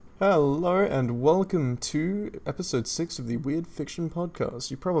Hello and welcome to episode 6 of the Weird Fiction Podcast.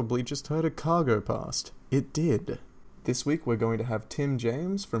 You probably just heard a cargo past. It did. This week we're going to have Tim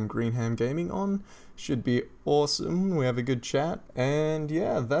James from Greenham Gaming on. Should be awesome. We have a good chat. And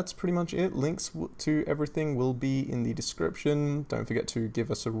yeah, that's pretty much it. Links to everything will be in the description. Don't forget to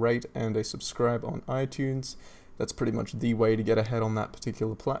give us a rate and a subscribe on iTunes. That's pretty much the way to get ahead on that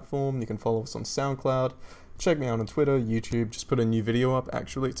particular platform. You can follow us on SoundCloud. Check me out on Twitter, YouTube. Just put a new video up.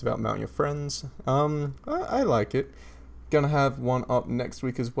 Actually, it's about Mount Your Friends. I like it. Gonna have one up next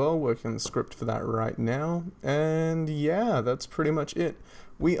week as well. Working on the script for that right now. And yeah, that's pretty much it.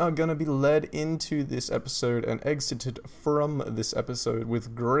 We are gonna be led into this episode and exited from this episode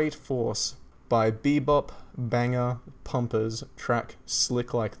with great force by Bebop Banger Pumpers track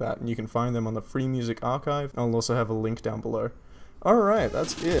Slick Like That. And you can find them on the Free Music Archive. I'll also have a link down below. Alright,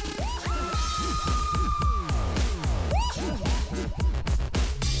 that's it.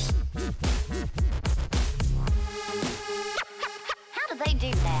 They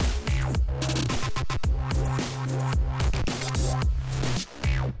do that.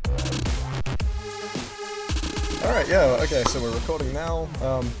 Alright, yeah, okay, so we're recording now.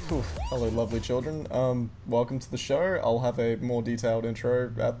 Hello, lovely children. Welcome to the show. I'll have a more detailed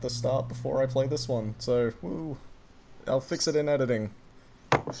intro at the start before I play this one, so, woo, I'll fix it in editing.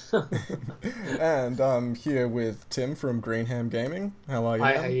 And I'm here with Tim from Greenham Gaming. How are you,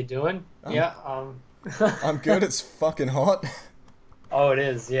 Hi, man? how you doing? I'm good, it's fucking hot. Oh, it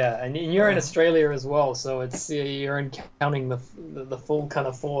is, yeah. And you're in Australia as well, so it's you're encountering the full kind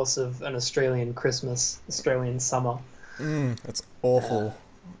of force of an Australian Christmas, Australian summer. It's awful.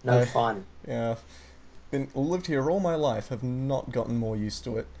 No fun. Yeah. Lived here all my life, have not gotten more used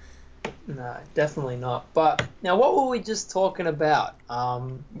to it. No, definitely not. But now, what were we just talking about?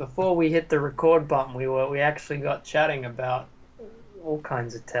 Before we hit the record button, we actually got chatting about all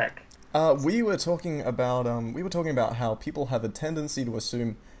kinds of tech. We were talking about how people have a tendency to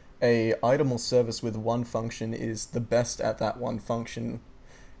assume a item or service with one function is the best at that one function,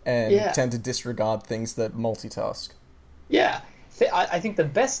 and tend to disregard things that multitask. Yeah, I think the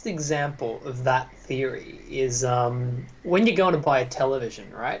best example of that theory is when you're going to buy a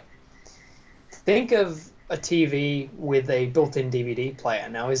television, right? Think of a TV with a built-in DVD player.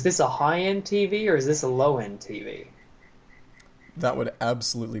 Now, is this a high-end TV or is this a low-end TV? That would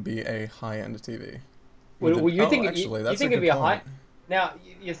absolutely be a high-end TV. You think it'd be a high? Now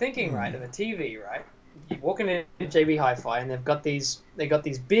you're thinking right of a TV, right? You walk into JB Hi-Fi and they've got these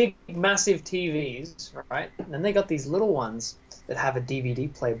big, massive TVs, right? And then they got these little ones that have a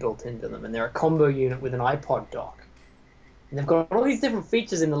DVD player built into them, and they're a combo unit with an iPod dock. And they've got all these different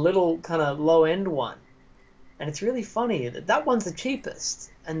features in the little kind of low-end one, and it's really funny that one's the cheapest,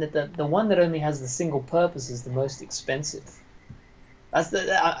 and that the one that only has the single purpose is the most expensive.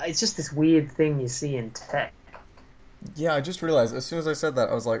 It's just this weird thing you see in tech. Yeah, I just realized, as soon as I said that,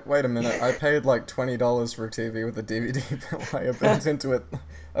 I was like, wait a minute, I paid like $20 for a TV with a DVD player built into it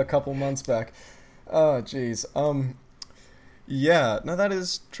a couple months back. Oh, jeez. Yeah, no, that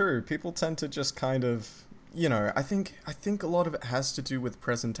is true. People tend to just kind of, I think a lot of it has to do with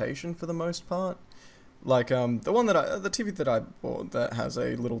presentation for the most part. Like, the TV that I bought that has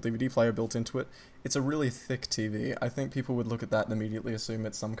a little DVD player built into it, it's a really thick TV. I think people would look at that and immediately assume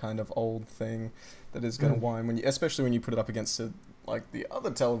it's some kind of old thing that is going to whine, especially when you put it up against, like, the other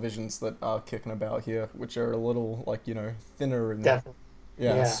televisions that are kicking about here, which are a little, like, thinner and,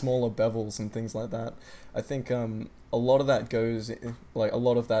 smaller bevels and things like that. I think, a lot of that a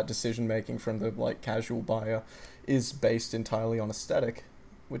lot of that decision-making from the, like, casual buyer is based entirely on aesthetic.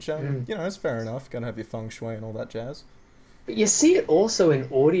 Which, is fair enough. Gotta have your feng shui and all that jazz. But you see it also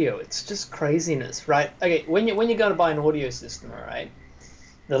in audio. It's just craziness, right? Okay, when you're going to buy an audio system, all right,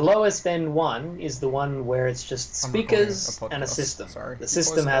 the lowest end one is the one where it's just speakers and a system. Sorry. The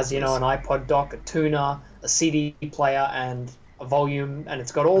system has, an iPod dock, a tuner, a CD player, and a volume, and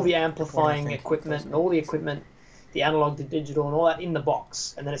it's got all the amplifying equipment and all the equipment, the analog to digital and all that in the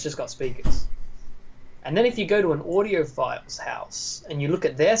box, and then it's just got speakers. And then if you go to an audiophile's house and you look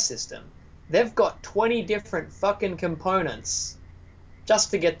at their system, they've got 20 different fucking components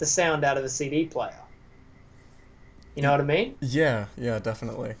just to get the sound out of a CD player. You know what I mean? Yeah,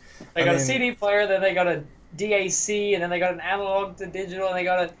 definitely. They got a CD player, then they got a DAC, and then they got an analog to digital, and they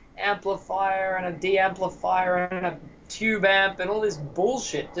got an amplifier and a de-amplifier and a tube amp and all this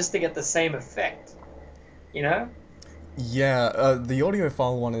bullshit just to get the same effect. You know? Yeah, the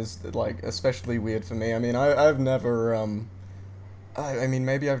audiophile one is, like, especially weird for me. I mean, I've never I mean,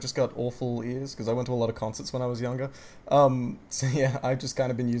 maybe I've just got awful ears because I went to a lot of concerts when I was younger. So yeah, I've just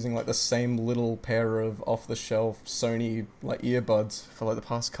kind of been using like the same little pair of off-the-shelf Sony like earbuds for like the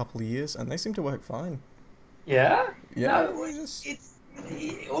past couple of years, and they seem to work fine. Yeah? Yeah, No, it's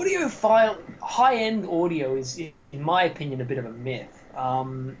audiophile, high-end audio is, in my opinion, a bit of a myth.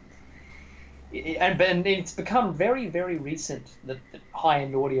 And it's become very, very recent that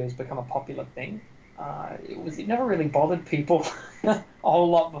high-end audio has become a popular thing. It never really bothered people a whole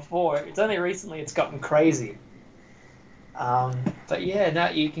lot before. It's only recently it's gotten crazy. But yeah, now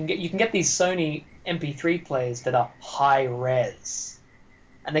you can get these Sony MP3 players that are high res,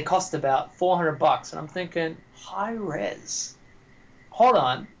 and they cost about $400. And I'm thinking, high res. Hold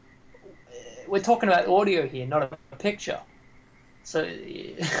on, we're talking about audio here, not a picture. So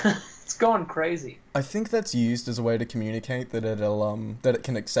it's going crazy. I think that's used as a way to communicate that it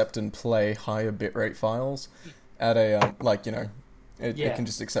can accept and play higher bitrate files at a it can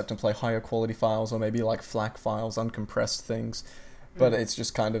just accept and play higher quality files, or maybe like FLAC files, uncompressed things. But it's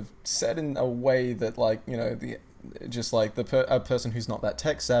just kind of set in a way that a person who's not that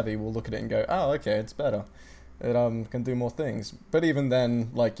tech savvy will look at it and go, oh, okay, it's better. It can do more things. But even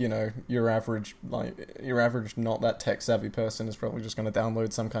then, your average not that tech savvy person is probably just going to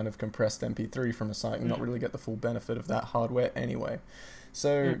download some kind of compressed MP3 from a site and not really get the full benefit of that hardware anyway.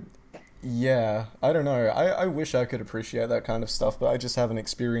 So yeah, I don't know. I wish I could appreciate that kind of stuff, but I just haven't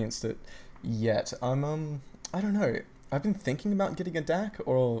experienced it yet. I don't know. I've been thinking about getting a DAC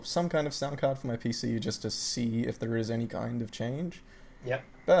or some kind of sound card for my PC just to see if there is any kind of change. Yep.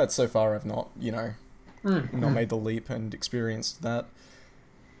 But so far I've not made the leap and experienced that.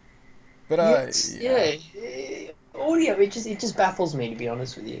 But audio, it just baffles me, to be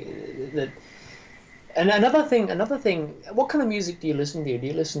honest with you. And another thing, what kind of music do you listen to? Do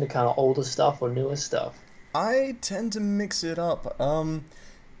you listen to kind of older stuff or newer stuff? I tend to mix it up.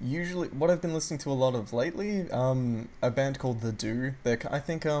 Usually, what I've been listening to a lot of lately, a band called The Do. I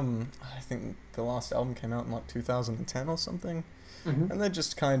think the last album came out in like 2010 or something, and they're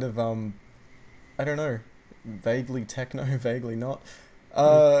just kind of I don't know, vaguely techno, vaguely not.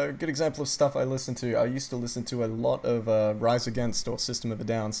 Good example of stuff I listen to. I used to listen to a lot of Rise Against or System of a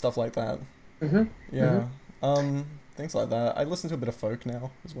Down, stuff like that. Yeah. Things like that. I listen to a bit of folk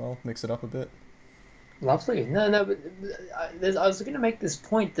now as well, mix it up a bit. Lovely. No, but I was going to make this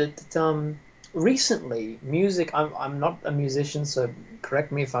point that recently, music, I'm not a musician, so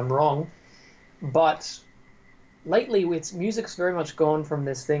correct me if I'm wrong, but lately music's very much gone from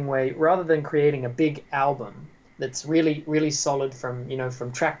this thing where rather than creating a big album that's really, really solid from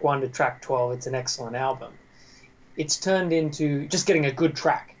track 1 to track 12, it's an excellent album, it's turned into just getting a good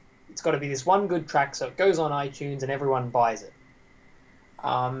track. It's got to be this one good track so it goes on iTunes and everyone buys it.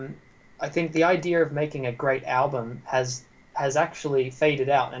 I think the idea of making a great album has actually faded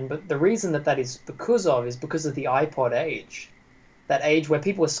out, but the reason that is because of the iPod age. That age where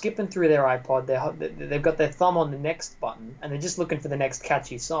people are skipping through their iPod, they've got their thumb on the next button, and they're just looking for the next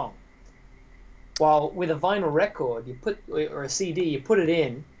catchy song. While with a vinyl record, or a CD, you put it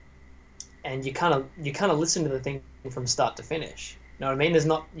in, and you kind of listen to the thing from start to finish. You know what I mean?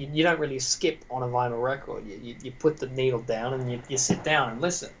 You don't really skip on a vinyl record. You put the needle down and you sit down and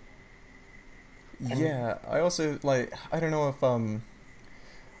listen. Yeah, I also I don't know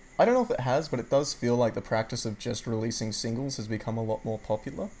if it has, but it does feel like the practice of just releasing singles has become a lot more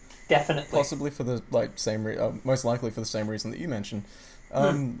popular. Definitely. Possibly for the most likely for the same reason that you mentioned.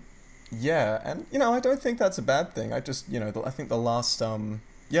 Yeah, and I don't think that's a bad thing. I just I think the last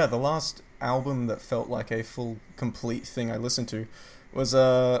album that felt like a full complete thing I listened to was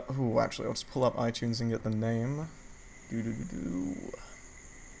actually I'll just pull up iTunes and get the name.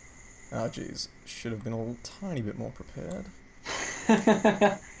 Oh geez, should have been a tiny bit more prepared.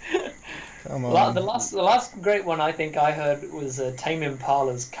 Come on. The last great one I think I heard was Tame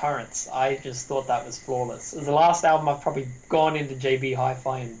Impala's Currents. I just thought that was flawless. It was the last album I've probably gone into JB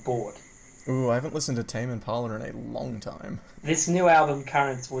Hi-Fi and bought. Ooh, I haven't listened to Tame Impala in a long time. This new album,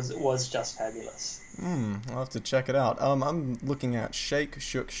 Currents, was just fabulous. I'll have to check it out. I'm looking at Shake,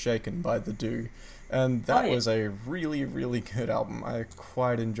 Shook, Shaken by The Do, and that was a really, really good album. I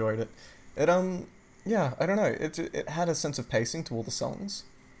quite enjoyed it. It yeah, I don't know. It had a sense of pacing to all the songs.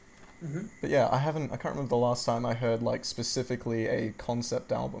 But yeah, I can't remember the last time I heard specifically a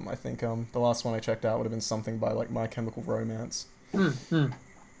concept album. I think the last one I checked out would have been something by My Chemical Romance.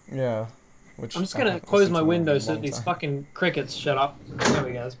 Yeah. Which I'm just gonna close my window so that these fucking crickets shut up. There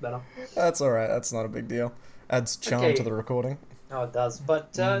we go, that's better. That's alright, that's not a big deal. Adds charm to the recording. Oh, it does. But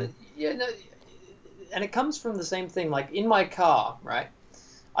yeah, no, and it comes from the same thing. In my car, right?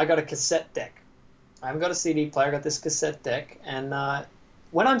 I got a cassette deck. I haven't got a CD player. I got this cassette deck, and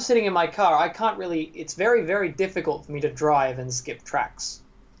when I'm sitting in my car, I can't really. It's very, very difficult for me to drive and skip tracks.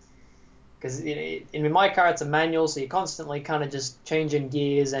 Because in my car, it's a manual, so you're constantly kind of just changing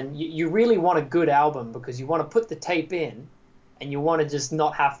gears, and you really want a good album because you want to put the tape in, and you want to just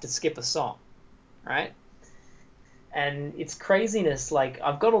not have to skip a song, right? And it's craziness. Like,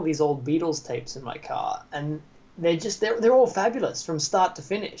 I've got all these old Beatles tapes in my car, and they're all fabulous from start to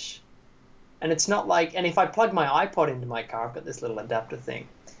finish. And it's not like, and if I plug my iPod into my car, I've got this little adapter thing,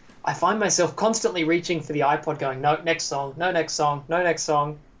 I find myself constantly reaching for the iPod going, no, next song, no, next song, no, next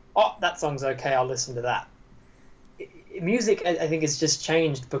song. Oh, that song's okay, I'll listen to that. Music, I think, has just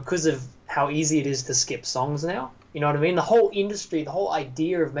changed because of how easy it is to skip songs now. You know what I mean? The whole industry, the whole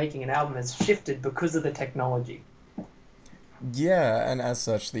idea of making an album has shifted because of the technology. Yeah, and as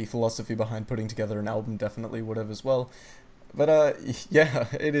such, the philosophy behind putting together an album definitely would have as well. But, yeah,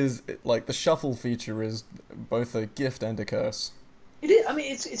 it is, like, the shuffle feature is both a gift and a curse. It is. I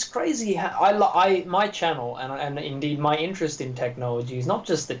mean, it's crazy how my channel and indeed my interest in technology is not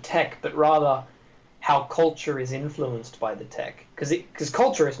just the tech, but rather how culture is influenced by the tech. Because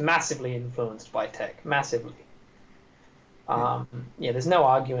culture is massively influenced by tech, massively. Yeah, there's no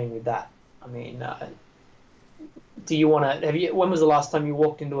arguing with that. I mean, do you want to? When was the last time you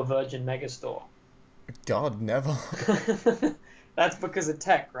walked into a Virgin Megastore? God, never. That's because of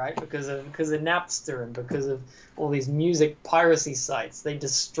tech, right? Because of Napster and because of all these music piracy sites. They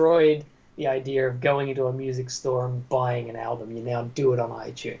destroyed the idea of going into a music store and buying an album. You now do it on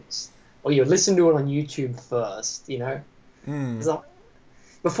iTunes, or you listen to it on YouTube first. You know, so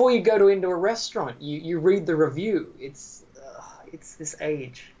before you go into a restaurant, you read the review. It's this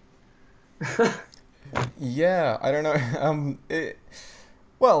age. Yeah, I don't know.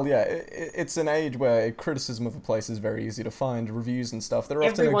 Well, yeah, it's an age where criticism of a place is very easy to find. Reviews and stuff, they're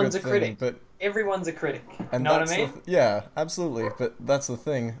often Everyone's a good critic. thing, but Everyone's a critic. and you know what that's I mean? yeah, absolutely. But that's the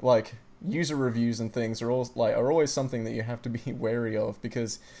thing. Like, user reviews and things are always something that you have to be wary of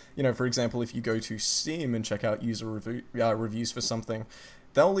because, you know, for example, if you go to Steam and check out user reviews for something,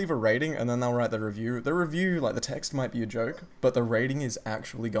 they'll leave a rating and then they'll write their review. The review, like, the text might be a joke, but the rating is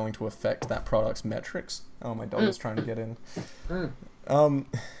actually going to affect that product's metrics. Oh, my dog is trying to get in.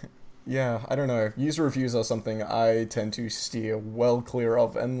 Yeah, I don't know. User reviews are something I tend to steer well clear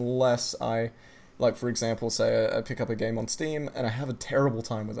of unless I, like, for example, say I pick up a game on Steam and I have a terrible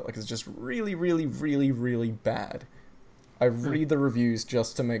time with it. Like, it's just really, really, really, really bad. I read the reviews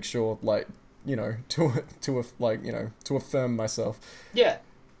just to make sure, like, you know, to affirm myself. Yeah.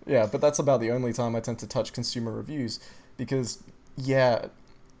 Yeah, but that's about the only time I tend to touch consumer reviews because, yeah,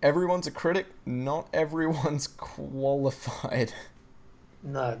 everyone's a critic, not everyone's qualified.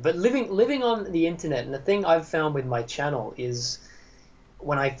 No, but living on the internet, and the thing I've found with my channel is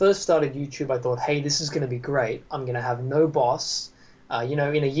when I first started YouTube, I thought, hey, this is going to be great. I'm going to have no boss. You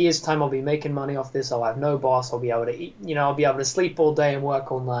know, in a year's time, I'll be making money off this. I'll have no boss. I'll be able to eat, you know, I'll be able to sleep all day and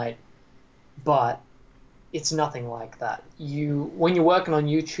work all night. But it's nothing like that. When you're working on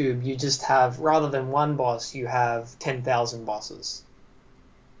YouTube, you just have, rather than one boss, you have 10,000 bosses.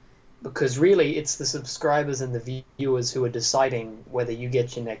 Because really, it's the subscribers and the viewers who are deciding whether you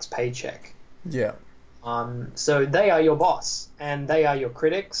get your next paycheck. Yeah. So they are your boss, and they are your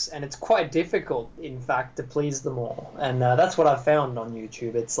critics, and it's quite difficult, in fact, to please them all. And that's what I've found on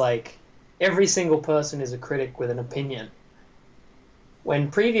YouTube. It's like every single person is a critic with an opinion. When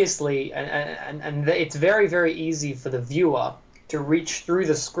previously, and it's very, very easy for the viewer to reach through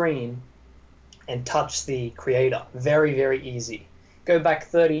the screen and touch the creator. Very, very easy. Go back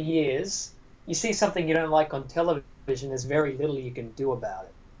 30 years, you see something you don't like on television, there's very little you can do about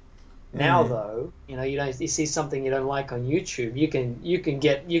it. Now, though, you know, you see something you don't like on YouTube, you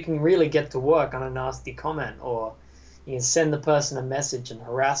can really get to work on a nasty comment, or you can send the person a message and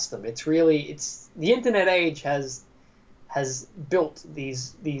harass them. It's the internet age has built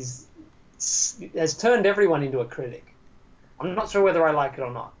has turned everyone into a critic. I'm not sure whether I like it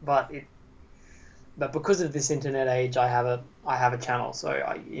or not, but because of this internet age, I have a channel, so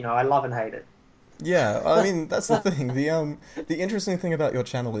I love and hate it. Yeah, I mean, that's the thing. The interesting thing about your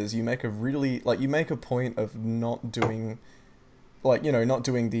channel is you make a point of not doing, like, you know, not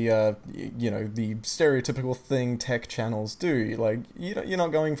doing the the stereotypical thing tech channels do. Like, you're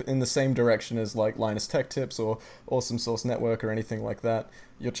not going in the same direction as, like, Linus Tech Tips or Awesome Source Network or anything like that.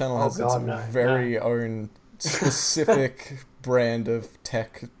 Your channel has its very own specific brand of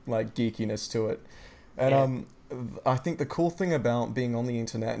tech, like, geekiness to it. And I think the cool thing about being on the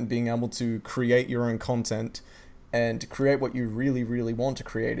internet and being able to create your own content and create what you really, really want to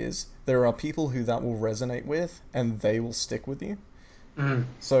create is there are people who that will resonate with and they will stick with you.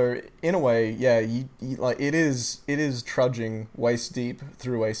 So in a way, yeah, you like it is trudging waist deep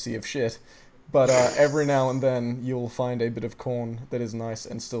through a sea of shit, but every now and then you'll find a bit of corn that is nice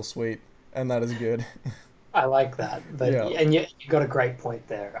and still sweet, and that is good. I like that, but Yeah. and you got a great point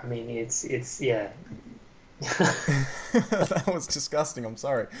there. I mean, it's yeah. That was disgusting. I'm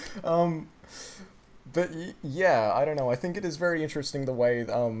sorry. But yeah, I don't know. I think it is very interesting the way.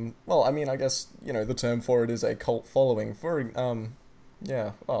 Well, I mean, I guess the term for it is a cult following.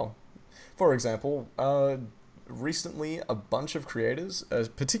 Yeah. Well, for example, recently a bunch of creators,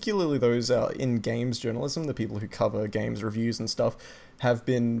 particularly those in games journalism, the people who cover games reviews and stuff, have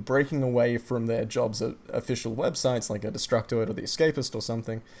been breaking away from their jobs at official websites like a Destructoid or The Escapist or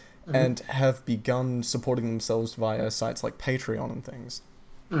something, and have begun supporting themselves via sites like Patreon and things.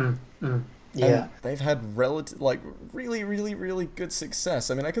 Yeah. And they've had really, really, really good success.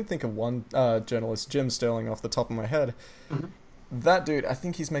 I mean, I can think of one journalist, Jim Sterling, off the top of my head. That dude, I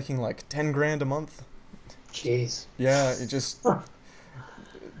think he's making like 10 grand a month. Jeez. Yeah, he just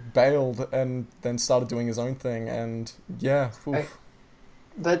bailed and then started doing his own thing, and yeah.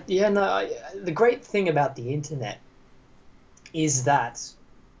 But yeah, no, the great thing about the internet is that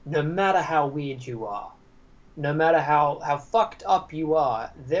no matter how weird you are, no matter how fucked up you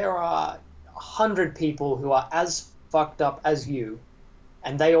are, there are 100 people who are as fucked up as you,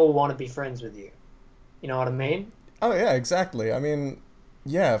 and they all want to be friends with you. You know what I mean? Oh yeah, exactly. I mean,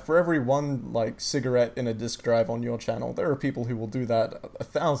 yeah, for every one cigarette in a disk drive on your channel, there are people who will do that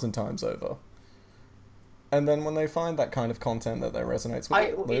 1,000 times over. And then when they find that kind of content that resonates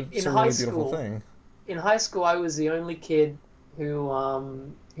with them, it's a really beautiful thing. In high school, I was the only kid who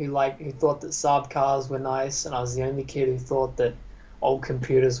thought that Saab cars were nice, and I was the only kid who thought that old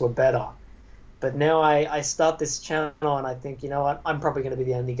computers were better. But now I start this channel and I think, you know what, I'm probably going to be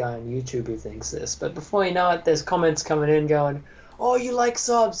the only guy on YouTube who thinks this. But before you know it, there's comments coming in going, oh, you like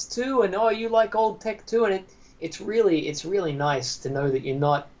Saabs too, and oh, you like old tech too, and it's really nice to know that you're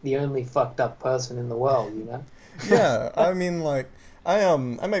not the only fucked up person in the world, you know? Yeah, I mean,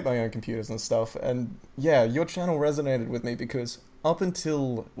 I make my own computers and stuff, and yeah, your channel resonated with me because up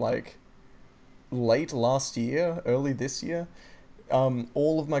until late last year, early this year,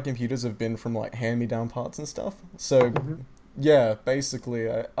 all of my computers have been from hand-me-down parts and stuff. So yeah, basically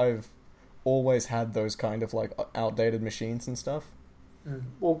I've always had those kind of outdated machines and stuff.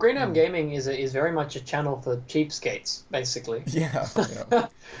 Well, Greenham Gaming is very much a channel for cheapskates, basically. Yeah.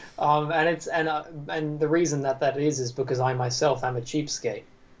 And the reason that is because I myself am a cheapskate,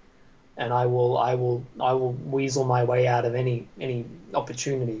 and I will weasel my way out of any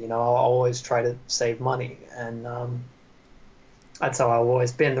opportunity. You know, I'll always try to save money, and that's how I've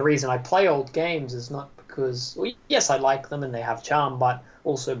always been. The reason I play old games is not because, well, yes, I like them and they have charm, but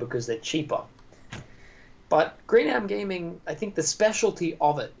also because they're cheaper. But Greenham Gaming, I think the specialty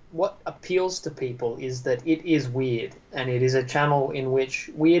of it, what appeals to people is that it is weird, and it is a channel in which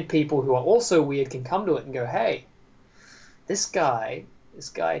weird people who are also weird can come to it and go, hey, this guy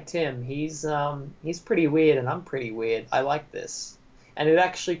Tim, he's pretty weird and I'm pretty weird. I like this. And it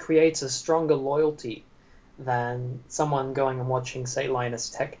actually creates a stronger loyalty than someone going and watching, say, Linus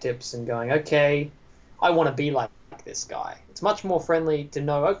Tech Tips and going, okay, I want to be like this guy. It's much more friendly to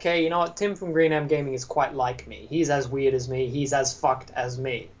know, okay, you know what, Tim from Greenham Gaming is quite like me. He's as weird as me. He's as fucked as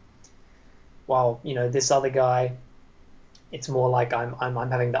me. While, this other guy, it's more like I'm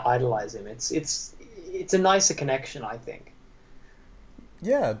having to idolize him. It's a nicer connection, I think.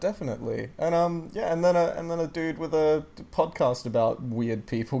 Yeah, definitely. And and then a dude with a podcast about weird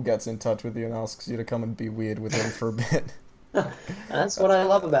people gets in touch with you and asks you to come and be weird with him for a bit. And that's what I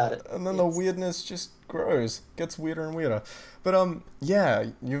love about it. And then the weirdness just grows, gets weirder and weirder. But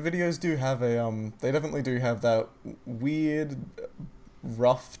yeah, your videos do have they definitely do have that weird,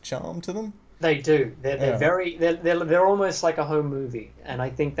 rough charm to them. They do. They're almost like a home movie, and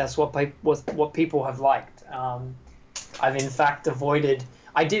I think that's what people have liked. I've in fact avoided.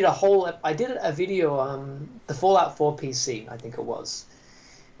 I did a video, the Fallout 4 PC, I think it was,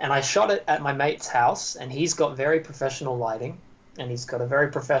 and I shot it at my mate's house, and he's got very professional lighting, and he's got a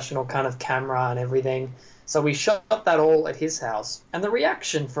very professional kind of camera and everything. So we shot that all at his house, and the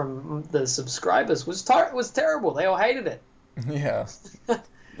reaction from the subscribers was terrible. They all hated it. Yeah,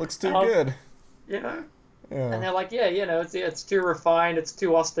 looks too good. Yeah. Yeah. And they're like, yeah, it's too refined, it's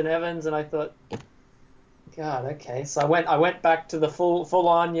too Austin Evans, and I thought, God, okay. So I went back to the full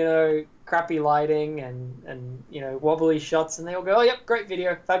on, crappy lighting and wobbly shots, and they all go, oh, yep, great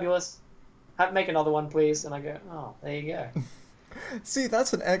video, fabulous. Make another one, please. And I go, oh, there you go. See,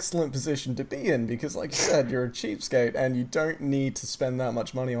 that's an excellent position to be in because, like you said, you're a cheapskate and you don't need to spend that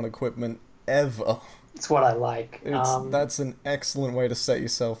much money on equipment ever. It's what I like. That's an excellent way to set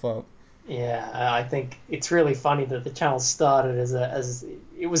yourself up. Yeah, I think it's really funny that the channel started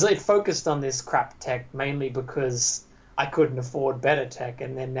it focused on this crap tech mainly because I couldn't afford better tech,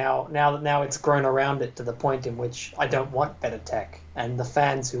 and then now it's grown around it to the point in which I don't want better tech, and the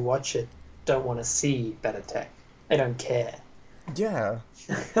fans who watch it don't want to see better tech. They don't care. Yeah,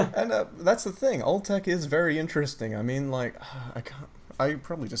 and that's the thing. Old tech is very interesting. I mean, like, I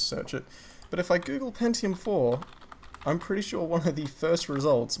probably just search it, but if I Google Pentium 4, I'm pretty sure one of the first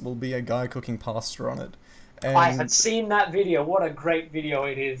results will be a guy cooking pasta on it. And I have seen that video. What a great video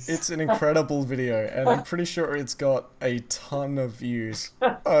it is. It's an incredible video, and I'm pretty sure it's got a ton of views.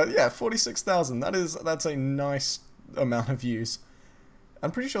 Yeah, 46,000. That's a nice amount of views. I'm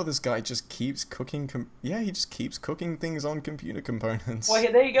pretty sure this guy just keeps cooking. He just keeps cooking things on computer components. Well,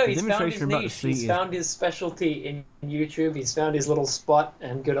 there you go. He's found his niche. He's found his specialty in YouTube. He's found his little spot,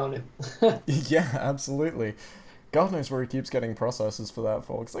 and good on him. Yeah, absolutely. God knows where he keeps getting processors for that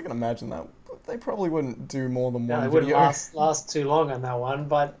for, because I can imagine that they probably wouldn't do more than one video. It wouldn't last too long on that one,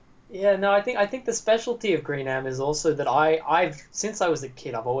 but yeah, no, I think the specialty of Greenham is also that I've since I was a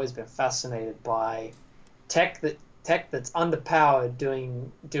kid, I've always been fascinated by tech that's underpowered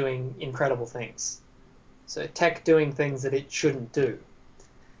doing incredible things. So tech doing things that it shouldn't do.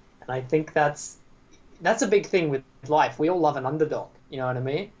 And I think that's a big thing with life. We all love an underdog, you know what I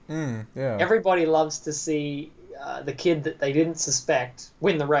mean? Yeah. Everybody loves to see the kid that they didn't suspect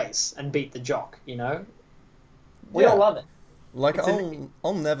win the race and beat the jock, you know? We all love it. Like,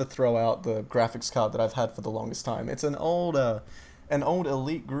 I'll never throw out the graphics card that I've had for the longest time. It's an old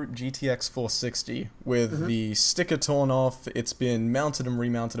Elite Group GTX 460 with the sticker torn off. It's been mounted and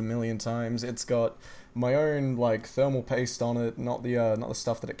remounted a million times. It's got my own, like, thermal paste on it, not the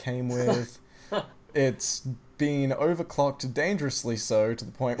stuff that it came with. It's been overclocked dangerously so, to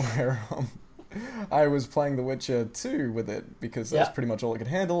the point where I was playing The Witcher 2 with it, because that's pretty much all it could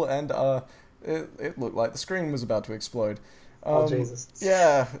handle, and it looked like the screen was about to explode. Oh, Jesus.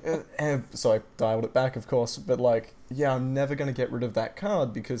 Yeah, so I dialed it back, of course, but, like, yeah, I'm never going to get rid of that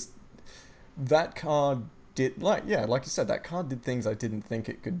card, because that card did, like you said, that card did things I didn't think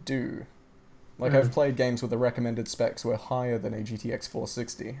it could do. Like, I've played games where the recommended specs were higher than a GTX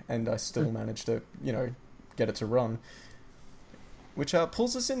 460, and I still managed to, get it to run. Which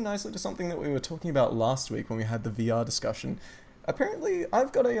pulls us in nicely to something that we were talking about last week when we had the VR discussion. Apparently,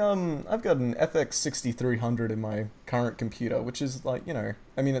 I've got an FX 6300 in my current computer, which is like,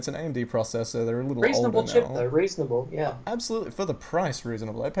 I mean, it's an AMD processor. They're a little reasonable older chip now. though, reasonable, yeah. Absolutely, for the price,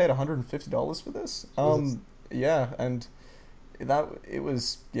 reasonable. I paid $150 for this. Yeah, and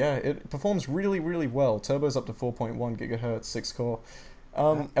it performs really, really well. Turbo's up to 4.1 gigahertz, 6 core.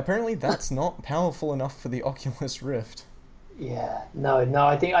 Apparently, that's not powerful enough for the Oculus Rift. Yeah, no.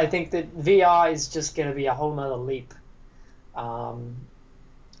 I think that VR is just going to be a whole nother leap.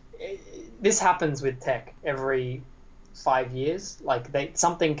 This happens with tech every 5 years. Like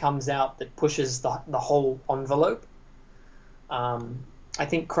something comes out that pushes the whole envelope. I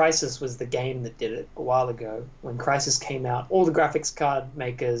think Crysis was the game that did it a while ago. When Crysis came out, all the graphics card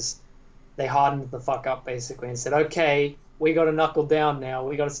makers, they hardened the fuck up basically and said, okay, we got to knuckle down now.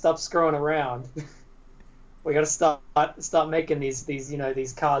 We got to stop screwing around. We got to start making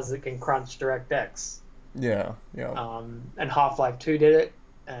these cards that can crunch DirectX. Yeah. And Half-Life 2 did it,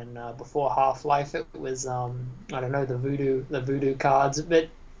 and before Half-Life it was I don't know, the Voodoo cards. But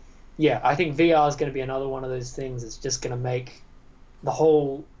yeah, I think VR is going to be another one of those things that's just going to make the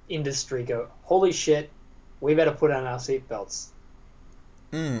whole industry go, holy shit, we better put on our seatbelts.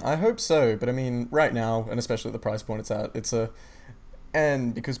 I hope so, but I mean, right now, and especially at the price point it's at,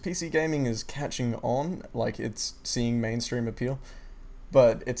 and because PC gaming is catching on, like, it's seeing mainstream appeal,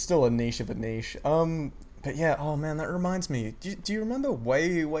 but it's still a niche of a niche. But yeah, oh man, that reminds me. Do you remember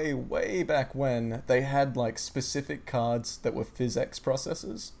way, way, way back when they had, like, specific cards that were PhysX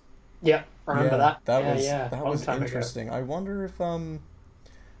processors? Yeah, I remember that. That was interesting. Ago. I wonder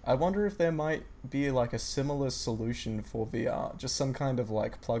if there might be, like, a similar solution for VR, just some kind of,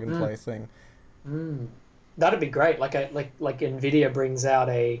 like, plug and play thing. That'd be great. Like Nvidia brings out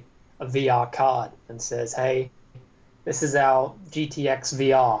a VR card and says, "Hey, this is our GTX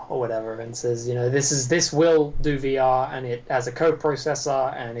VR or whatever," and says, this will do VR, and it has a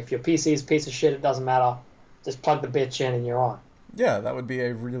coprocessor, and if your PC is a piece of shit, it doesn't matter. Just plug the bitch in and you're on. Yeah, that would be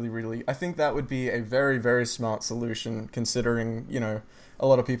a really, really... I think that would be a very, very smart solution, considering, a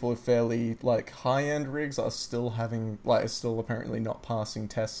lot of people with fairly, like, high-end rigs are still apparently not passing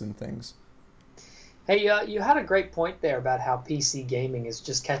tests and things. Hey, you had a great point there about how PC gaming is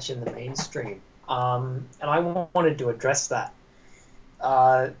just catching the mainstream, and I wanted to address that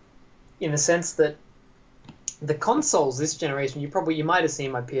in the sense that the consoles this generation, you might have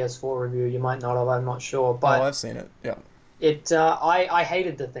seen my PS4 review, you might not have, I'm not sure, but I've seen it. Yeah. I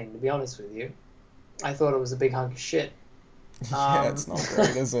hated the thing, to be honest with you. I thought it was a big hunk of shit. Yeah, it's not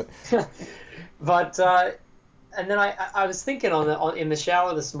great, is it? But and then I was thinking in the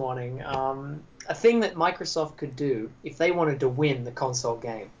shower this morning, a thing that Microsoft could do if they wanted to win the console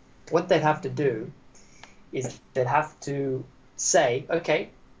game. What they'd have to do is they'd have to say, okay,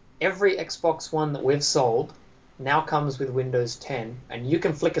 every Xbox One that we've sold now comes with Windows 10, and you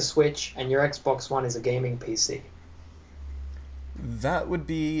can flick a switch, and your Xbox One is a gaming PC. That would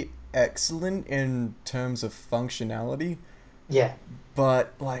be excellent in terms of functionality. Yeah.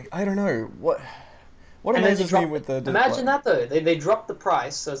 But, like, I don't know. What amazes me with the... Imagine that, though. They dropped the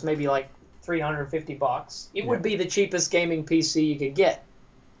price, so it's maybe like $350. It would be the cheapest gaming PC you could get.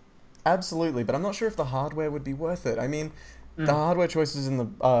 Absolutely, but I'm not sure if the hardware would be worth it. I mean, the hardware choices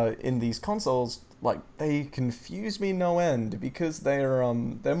in these consoles, like, they confuse me no end because they're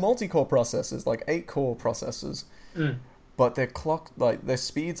multi-core processors, like 8-core processors, but their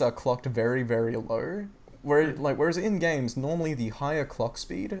speeds are clocked very, very low. Whereas in games, normally the higher clock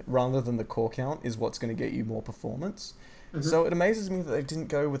speed rather than the core count is what's going to get you more performance. So it amazes me that they didn't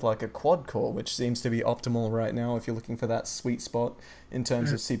go with like a quad core, which seems to be optimal right now if you're looking for that sweet spot in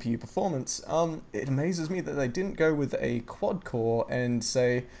terms of CPU performance. It amazes me that they didn't go with a quad core and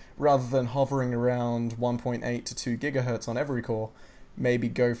say, rather than hovering around 1.8 to 2 gigahertz on every core, maybe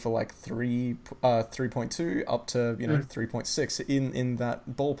go for like 3.2 up to 3.6 in that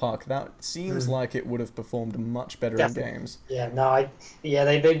ballpark. That seems like it would have performed much better in games. Yeah, no,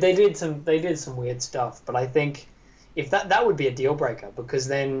 they did some weird stuff, but I think if that would be a deal breaker, because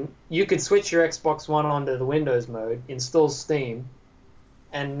then you could switch your Xbox One onto the Windows mode, install Steam,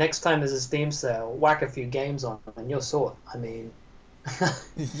 and next time there's a Steam sale, whack a few games on and you're sort. I mean,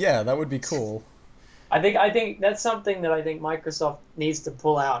 yeah, that would be cool. I think that's something that I think Microsoft needs to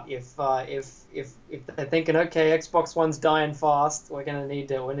pull out. If they're thinking, okay, Xbox One's dying fast, we need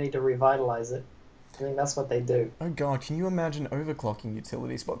to revitalize it. I think that's what they do. Oh god, can you imagine overclocking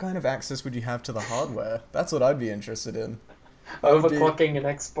utilities? What kind of access would you have to the hardware? That's what I'd be interested in. Overclocking an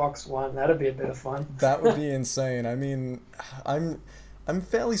Xbox One, that'd be a bit of fun. That would be insane. I mean, I'm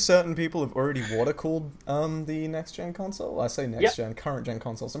fairly certain people have already water-cooled the next-gen console. I say next-gen, current-gen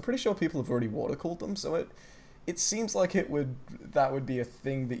consoles. I'm pretty sure people have already water-cooled them, so it seems like that would be a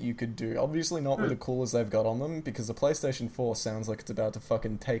thing that you could do. Obviously not with the coolers they've got on them, because the PlayStation 4 sounds like it's about to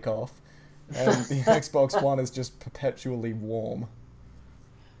fucking take off. And the Xbox One is just perpetually warm.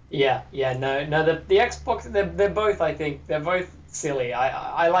 No, the Xbox, they're both, I think, they're both silly.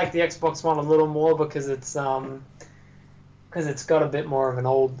 I like the Xbox One a little more because it's got a bit more of an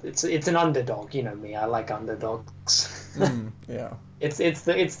it's an underdog, you know me, I like underdogs. Yeah. It's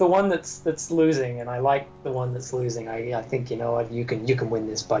the one that's losing, and I like the one that's losing. I think, you know what, you can win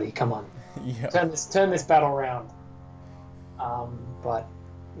this, buddy. Come on. Yeah. Turn this battle around. But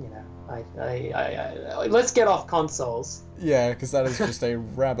you know, I let's get off consoles. Yeah, because that is just a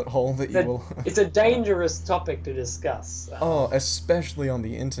rabbit hole that you will... It's a dangerous topic to discuss. Especially on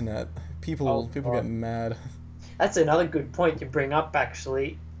the internet. People get mad. That's another good point you bring up,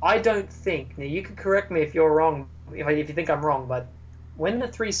 actually. I don't think... Now, you can correct me if you're wrong, if you think I'm wrong, but when the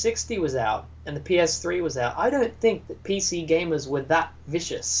 360 was out and the PS3 was out, I don't think that PC gamers were that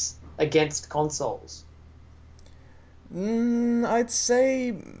vicious against consoles. I'd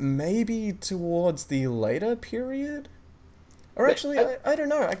say maybe towards the later period. Or actually, I don't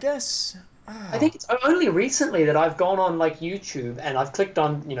know, I guess... I think it's only recently that I've gone on like YouTube and I've clicked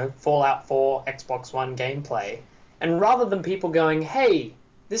on, Fallout 4 Xbox One gameplay, and rather than people going, hey,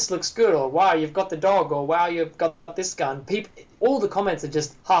 this looks good, or wow, you've got the dog, or wow, you've got this gun, all the comments are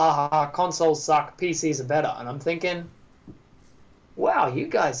just, ha ha ha, consoles suck, PCs are better. And I'm thinking, wow, you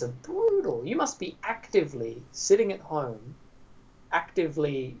guys are brutal. You must be actively sitting at home,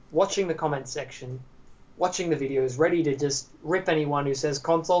 actively watching the comment section, watching the videos, ready to just rip anyone who says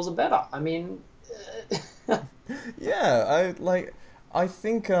consoles are better. I mean...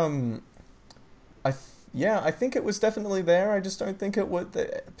 Yeah, I think it was definitely there. I just don't think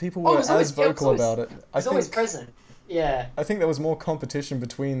people were as vocal about it. It's always present. Yeah. I think there was more competition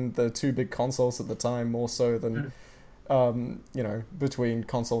between the two big consoles at the time, more so than, between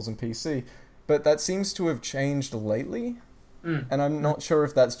consoles and PC. But that seems to have changed lately. And I'm not sure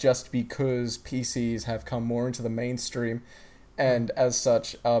if that's just because PCs have come more into the mainstream and as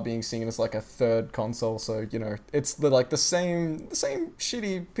such are being seen as like a third console. So, it's the same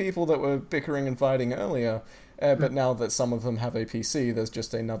shitty people that were bickering and fighting earlier. But now that some of them have a PC, there's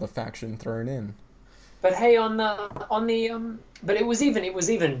just another faction thrown in. But hey, but it was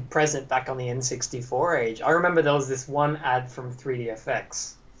even present back on the N64 age. I remember there was this one ad from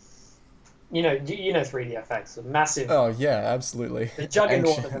 3DFX. You know 3DFX, a massive. Oh yeah, absolutely. The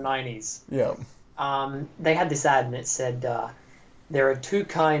juggernaut of the 90s. Yeah. They had this ad and it said, there are two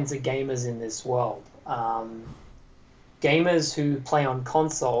kinds of gamers in this world. Gamers who play on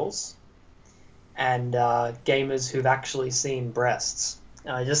consoles and gamers who've actually seen breasts.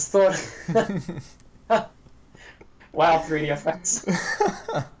 And I just thought, wow,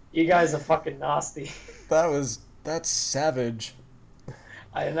 3DFX. You guys are fucking nasty. That's savage.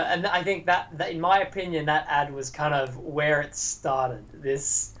 And I think that in my opinion, that ad was kind of where it started.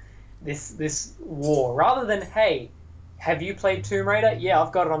 This war, rather than, hey, have you played Tomb Raider? Yeah,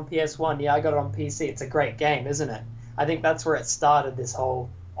 I've got it on PS1. Yeah, I got it on PC. It's a great game, isn't it? I think that's where it started. This whole,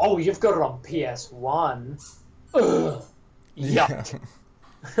 oh, you've got it on PS1. Ugh. Yuck.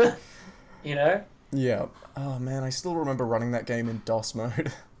 Yeah. You know? Yeah. Oh man, I still remember running that game in DOS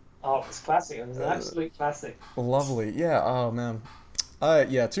mode. Oh, it was classic. It was an absolute classic. Lovely. Yeah. Oh man.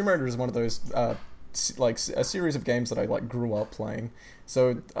 Yeah. Tomb Raider is one of those like a series of games that I like grew up playing.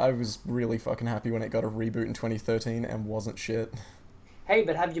 So I was really fucking happy when it got a reboot in 2013 and wasn't shit. Hey,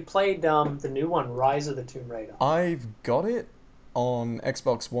 but have you played the new one, Rise of the Tomb Raider? I've got it on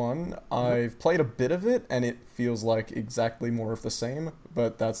Xbox One. I've played a bit of it, and it feels like exactly more of the same.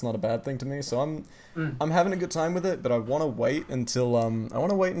 But that's not a bad thing to me. So I'm having a good time with it. But I want to wait until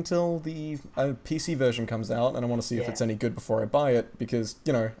the PC version comes out, and I want to see if it's any good before I buy it. Because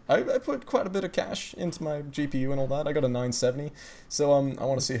I put quite a bit of cash into my GPU and all that. I got a 970, so I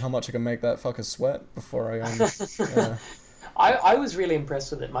want to see how much I can make that fucker sweat before I I was really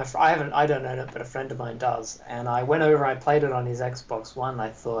impressed with it. I don't own it, but a friend of mine does. And I went over, I played it on his Xbox One, and I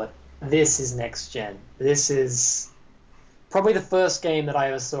thought, this is next gen. This is probably the first game that I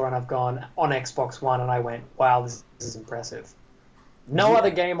ever saw, and I've gone on Xbox One, and I went, wow, this is impressive. No other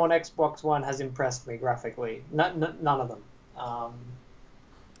game on Xbox One has impressed me graphically. None of them.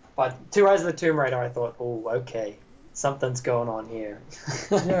 But Rise of the Tomb Raider, I thought, oh, okay, something's going on here.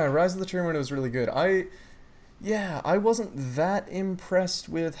 Yeah, Rise of the Tomb Raider was really good. I wasn't that impressed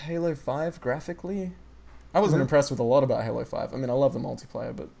with Halo 5 graphically. I wasn't impressed with a lot about Halo 5. I mean, I love the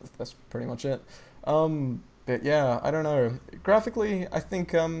multiplayer, but that's pretty much it. But yeah, I don't know. Graphically, I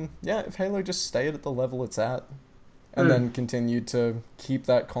think, if Halo just stayed at the level it's at, and then continued to keep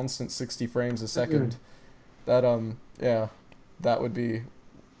that constant 60 frames a second, that would be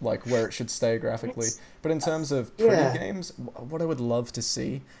like where it should stay graphically. But in terms of pretty games, what I would love to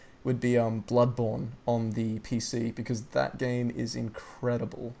see would be Bloodborne on the PC, because that game is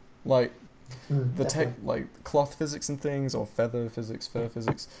incredible. Like the tech, like cloth physics and things, or fur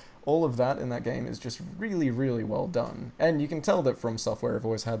physics, all of that in that game is just really, really well done. And you can tell that From Software have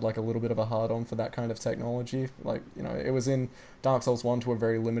always had like a little bit of a hard-on for that kind of technology. Like, it was in Dark Souls 1 to a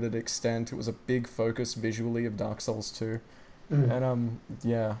very limited extent. It was a big focus visually of Dark Souls 2. And I don't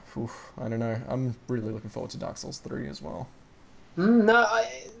know. I'm really looking forward to Dark Souls 3 as well. No,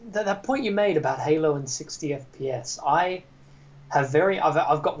 that point you made about Halo and 60 FPS,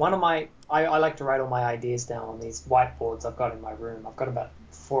 I've got one of my, I like to write all my ideas down on these whiteboards I've got in my room. I've got about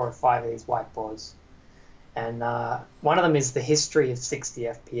 4 or 5 of these whiteboards. And one of them is the history of 60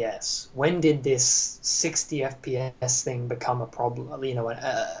 FPS. When did this 60 FPS thing become a problem,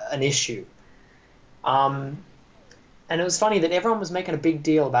 an issue? And it was funny that everyone was making a big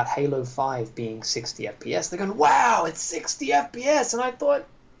deal about Halo 5 being 60 FPS. They're going, wow, it's 60 FPS. And I thought,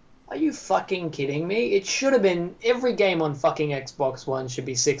 are you fucking kidding me? It should have been, every game on fucking Xbox One should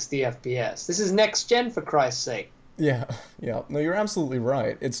be 60 FPS. This is next gen, for Christ's sake. Yeah. No, you're absolutely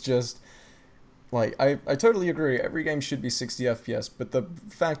right. It's just, like, I totally agree. Every game should be 60 FPS. But the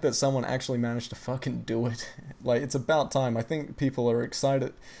fact that someone actually managed to fucking do it, like, it's about time. I think people are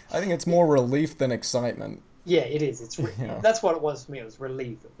excited. I think it's more relief than excitement. Yeah, it is. That's what it was for me. It was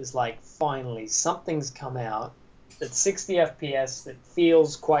relief. It was like, finally, something's come out that's 60 FPS that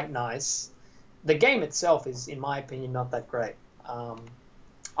feels quite nice. The game itself is, in my opinion, not that great. I'm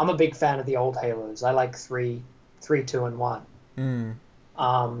a big fan of the old Halos. I like 3, 2, and 1.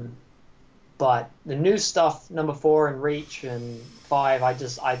 But the new stuff, number 4 and Reach and 5,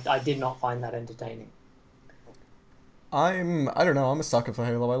 I did not find that entertaining. I don't know. I'm a sucker for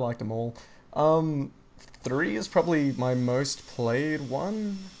Halo. I liked them all. 3 is probably my most played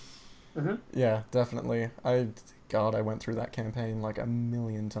one. Yeah, definitely. I went through that campaign like a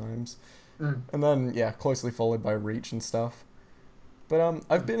million times. And then, closely followed by Reach and stuff. But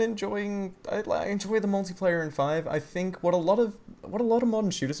I've been enjoying. I enjoy the multiplayer in 5. I think what a lot of modern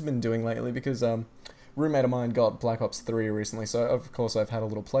shooters have been doing lately, because roommate of mine got Black Ops 3 recently, so of course I've had a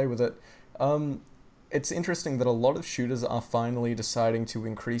little play with it. it's interesting that a lot of shooters are finally deciding to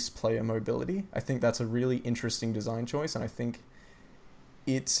increase player mobility. I think that's a really interesting design choice, and I think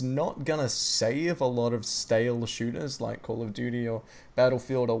it's not gonna save a lot of stale shooters like Call of Duty or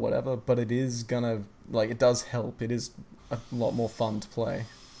Battlefield or whatever, but it is gonna, like, it does help. It is a lot more fun to play.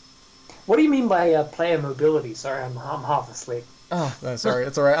 What do you mean by player mobility? Sorry, I'm half asleep. Oh, no, sorry,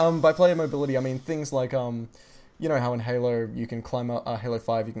 it's alright. By player mobility, I mean things like, you know how in Halo you can climb up, Halo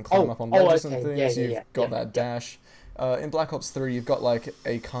 5 you can climb up on ledges and things, you've got that dash. In Black Ops 3 you've got like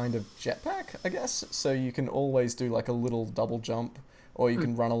a kind of jetpack, I guess, so you can always do like a little double jump, or you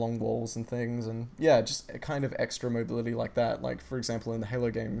can run along walls and things, and yeah, just a kind of extra mobility like that. Like, for example, in the Halo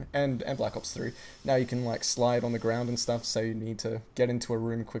game and Black Ops 3, now you can like slide on the ground and stuff, so you need to get into a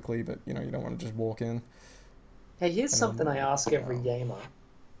room quickly, but you know, you don't want to just walk in. Hey, here's something I ask every gamer,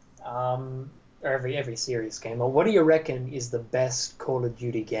 or every serious gamer. What do you reckon is the best Call of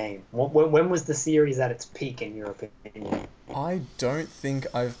Duty game? When was the series at its peak, in your opinion? I don't think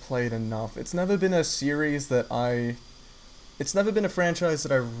I've played enough. It's never been a series that It's never been a franchise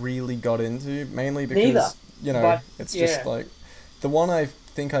that I really got into, mainly because, you know, it's just like, the one I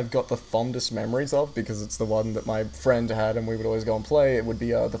think I've got the fondest memories of, because it's the one that my friend had and we would always go and play, it would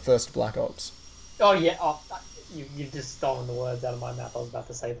be the first Black Ops. Oh, yeah. Oh, you've just stolen the words out of my mouth. I was about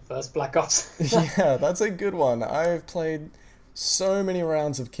to say the first Black Ops. Yeah, that's a good one. I've played so many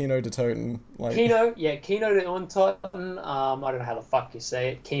rounds of Kino de Toten. Like... Kino de Toten. I don't know how the fuck you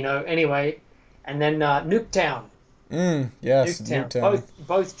say it. Kino. Anyway. And then Nuketown. Yes, Nuketown.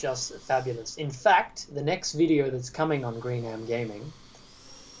 Both just fabulous. In fact, the next video that's coming on Greenham Gaming,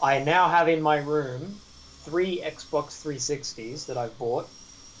 I now have in my room 3 Xbox 360s that I've bought,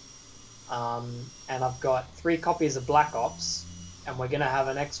 and I've got 3 copies of Black Ops, and we're gonna have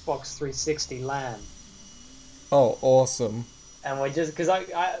an Xbox 360 LAN. Oh, awesome! And we're just, because I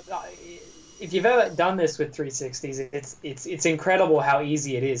if you've ever done this with 360s, it's incredible how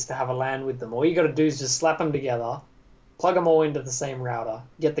easy it is to have a LAN with them. All you got to do is just slap them together, plug them all into the same router,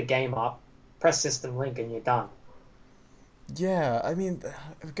 get the game up, press system link, and you're done. Yeah, I mean,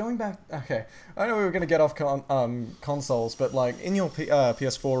 going back... Okay, I know we were going to get off consoles, but like in your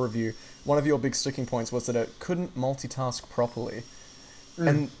PS4 review, one of your big sticking points was that it couldn't multitask properly.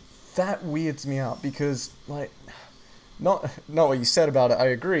 And that weirds me out, because, like, not what you said about it, I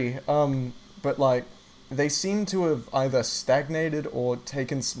agree, but like, they seem to have either stagnated or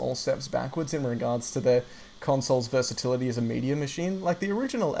taken small steps backwards in regards to their console's versatility as a media machine. Like, the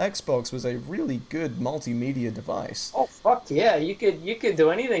original Xbox was a really good multimedia device. Oh, fuck yeah, you could do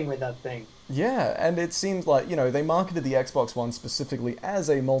anything with that thing. Yeah, and it seemed like, you know, they marketed the Xbox One specifically as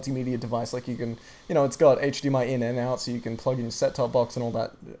a multimedia device. Like, you can, you know, it's got HDMI in and out, so you can plug in your set-top box and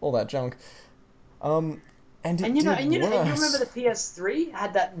all that junk. And you remember the PS3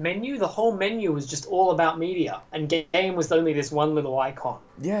 had that menu? The whole menu was just all about media, and game was only this one little icon.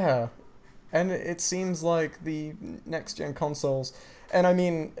 Yeah, and it seems like the next-gen consoles, and I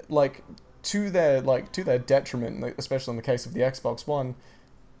mean, like, to their detriment, especially in the case of the Xbox One,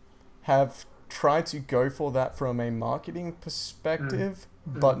 have tried to go for that from a marketing perspective,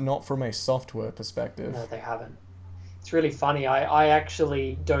 but not from a software perspective. No, they haven't. It's really funny. I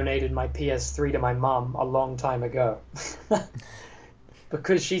actually donated my PS3 to my mum a long time ago.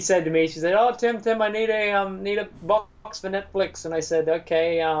 Because she said to me, "Oh, Tim, I need a box for Netflix." And I said,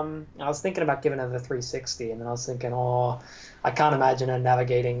 "Okay." I was thinking about giving her the 360, and then I was thinking, I can't imagine her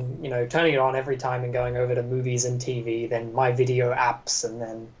navigating, you know, turning it on every time and going over to movies and TV, then my video apps, and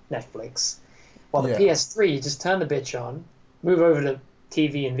then Netflix. While the PS3, you just turn the bitch on, move over to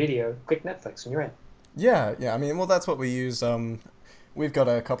TV and video, click Netflix, and you're in. Yeah, I mean, well, that's what we use. We've got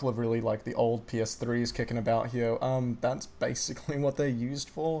a couple of really, like, the old PS3s kicking about here. That's basically what they're used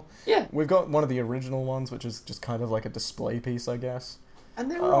for. Yeah. We've got one of the original ones, which is just kind of like a display piece, I guess. And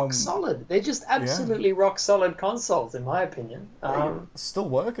they're rock solid. They're just absolutely rock solid consoles, in my opinion. Still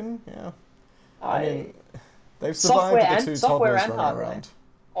working, yeah. I mean, they've survived the 2 toddlers running around.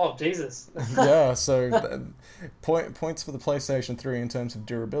 Oh, Jesus. Yeah, so points for the PlayStation 3 in terms of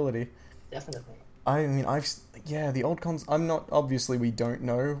durability. Definitely. I mean, the old consoles, obviously we don't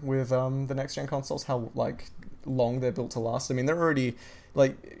know with the next-gen consoles how, like, long they're built to last. I mean, they're already,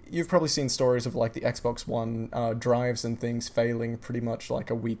 like, you've probably seen stories of, like, the Xbox One drives and things failing pretty much, like,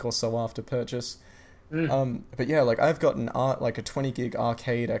 a week or so after purchase. But yeah, like, I've got a 20 gig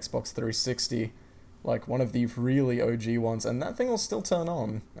arcade Xbox 360, like, one of the really OG ones, and that thing will still turn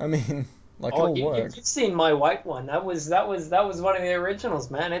on. I mean... Like, it'll work. You've seen my white one. That was one of the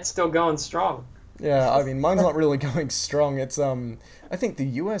originals, man. It's still going strong. Yeah, I mean, mine's not really going strong. It's I think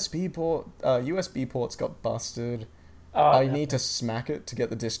the USB ports got busted. I need to smack it to get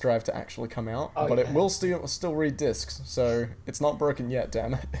the disk drive to actually come out, but it will still read discs, so it's not broken yet,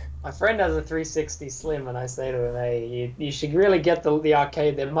 damn it. My friend has a 360 Slim, and I say to him, hey, you should really get the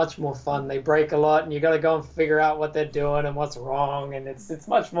arcade. They're much more fun. They break a lot, and you got to go and figure out what they're doing and what's wrong, and it's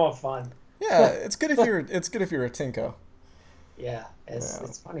much more fun. Yeah, it's good if you're a tinker. Yeah,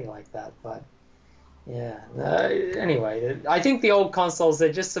 it's funny like that, but yeah. Anyway, I think the old consoles,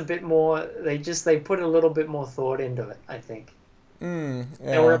 they're just a bit more. They put a little bit more thought into it. I think. Yeah.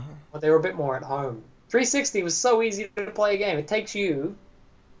 They were a bit more at home. 360 was so easy to play a game. It takes you.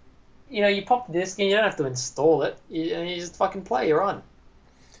 You pop the disc and you don't have to install it. You just fucking play. You're on.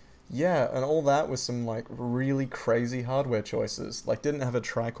 Yeah, and all that with some like really crazy hardware choices. Like, didn't have a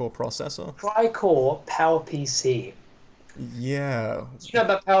tri-core processor. Tri-core PowerPC. Yeah. Do you know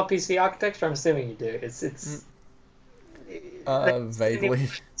about PowerPC architecture? I'm assuming you do. It's vaguely.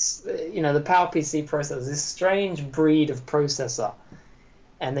 The PowerPC processor is this strange breed of processor,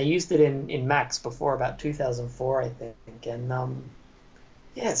 and they used it in Macs before about 2004, I think. And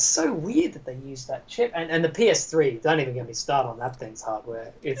it's so weird that they used that chip. And the PS3. Don't even get me started on that thing's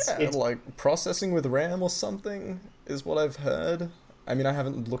hardware. It's like processing with RAM or something is what I've heard. I mean, I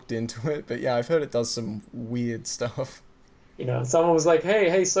haven't looked into it, but yeah, I've heard it does some weird stuff. Someone was like,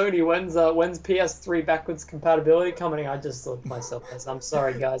 hey, Sony, when's PS3 backwards compatibility coming? I just thought to myself, I'm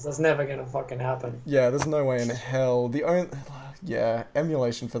sorry, guys, that's never going to fucking happen. Yeah, there's no way in hell.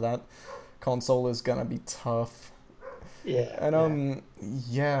 Emulation for that console is going to be tough. Yeah. And,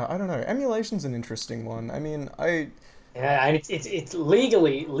 I don't know. Emulation's an interesting one. I mean, Yeah, and it's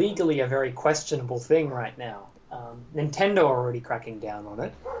legally a very questionable thing right now. Nintendo are already cracking down on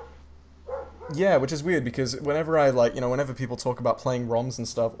it. Yeah, which is weird because whenever whenever people talk about playing ROMs and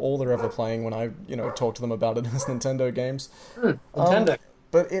stuff, all they're ever playing when I, talk to them about it is Nintendo games. Nintendo.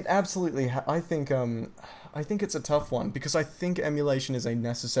 But it absolutely, I think it's a tough one because I think emulation is a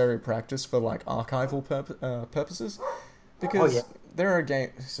necessary practice for like archival purposes. Because there are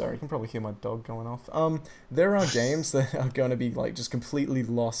games. Sorry, you can probably hear my dog going off. There are games that are going to be like just completely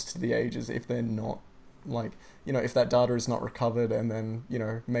lost to the ages if they're not like. If that data is not recovered and then,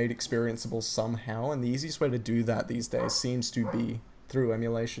 made experienceable somehow. And the easiest way to do that these days seems to be through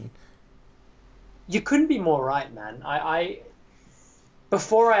emulation. You couldn't be more right, man.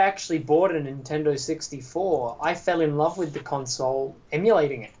 Before I actually bought a Nintendo 64, I fell in love with the console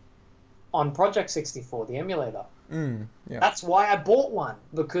emulating it on Project 64, the emulator. Yeah. That's why I bought one,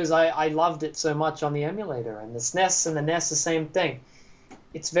 because I loved it so much on the emulator. And the SNES and the NES, the same thing.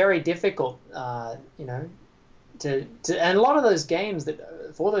 It's very difficult, and a lot of those games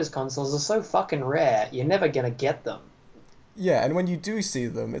that for those consoles are so fucking rare, you're never gonna get them. Yeah, and when you do see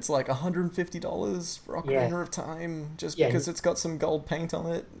them, it's like $150 for Ocarina of Time, just because it's got some gold paint on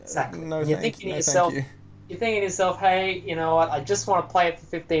it. Exactly. You're thinking to yourself, hey, you know what? I just want to play it for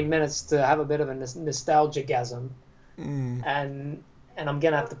 15 minutes to have a bit of a nostalgia-gasm, and I'm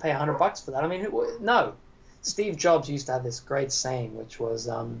gonna have to pay $100 for that. I mean, no. Steve Jobs used to have this great saying, which was,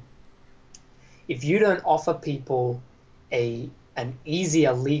 if you don't offer people an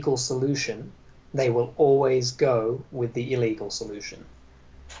easier legal solution, they will always go with the illegal solution.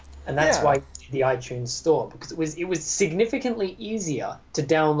 And that's why the iTunes Store, because it was significantly easier to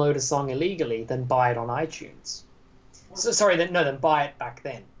download a song illegally than buy it on iTunes. Than buy it back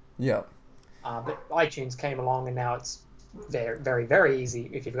then. Yeah. But iTunes came along, and now it's very, very, very easy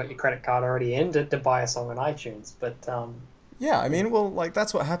if you've got your credit card already in to buy a song on iTunes. But yeah, I mean, well, like,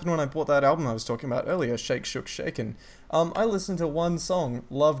 that's what happened when I bought that album I was talking about earlier, Shake, Shook, Shakin'. I listened to one song,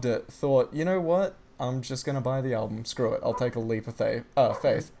 loved it, thought, you know what? I'm just gonna buy the album. Screw it. I'll take a leap of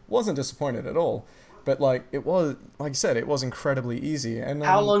faith. Wasn't disappointed at all. But, like, it was, like you said, it was incredibly easy. And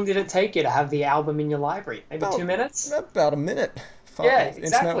how long did it take you to have the album in your library? Maybe 2 minutes? About a minute. Exactly.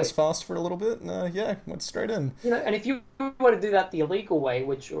 Internet was fast for a little bit, and went straight in. And if you were to do that the illegal way,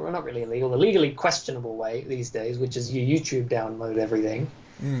 or not really illegal, the legally questionable way these days, which is you YouTube download everything,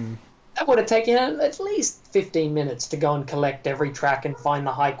 that would have taken at least 15 minutes to go and collect every track and find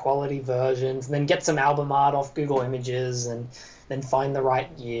the high quality versions, and then get some album art off Google Images, and then find the right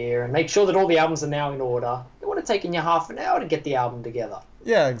year, and make sure that all the albums are now in order. It would have taken you half an hour to get the album together.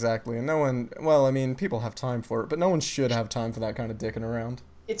 Yeah, exactly. And no one, well, I mean, people have time for it, but no one should have time for that kind of dicking around.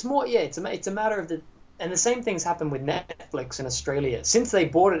 It's more, it's a matter of and the same thing's happened with Netflix in Australia. Since they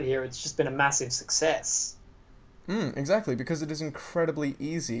bought it here, it's just been a massive success. Exactly, because it is incredibly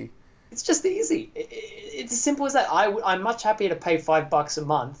easy. It's just easy. It's as simple as that. I'm much happier to pay $5 a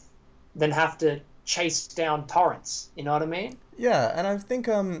month than have to chase down torrents. You know what I mean? Yeah, and I think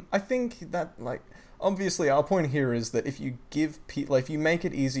that, like, obviously our point here is that if you give if you make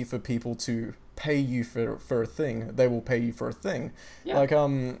it easy for people to pay you for a thing, they will pay you for a thing. Yeah. Like,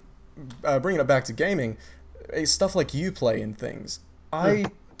 bringing it back to gaming, stuff like Uplay and things. I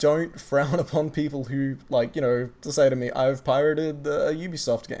don't frown upon people who, like, you know, to say to me, I've pirated a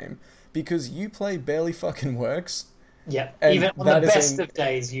Ubisoft game, because Uplay barely fucking works. Yeah, and even on the best of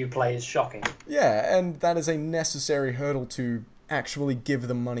days, Uplay is shocking. Yeah, and that is a necessary hurdle to actually give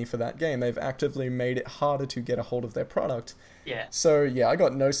them money for that game. They've actively made it harder to get a hold of their product. Yeah. So, yeah, I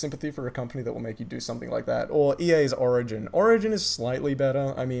got no sympathy for a company that will make you do something like that. Or EA's Origin. Origin is slightly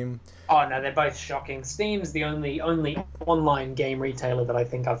better, I mean... Oh, no, they're both shocking. Steam's the only online game retailer that I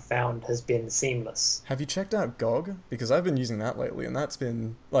think I've found has been seamless. Have you checked out GOG? Because I've been using that lately, and that's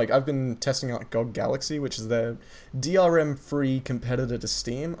been... Like, I've been testing out GOG Galaxy, which is their DRM-free competitor to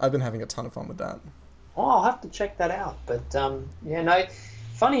Steam. I've been having a ton of fun with that. Oh, I'll have to check that out. But, yeah, no...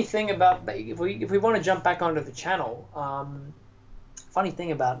 Funny thing about... If we want to jump back onto the channel... funny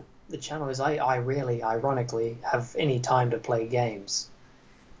thing about the channel is I rarely, ironically, have any time to play games.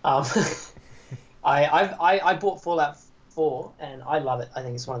 I bought Fallout 4, and I love it. I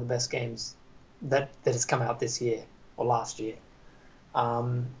think it's one of the best games that has come out this year, or last year.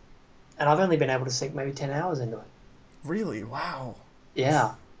 And I've only been able to sink maybe 10 hours into it. Really? Wow.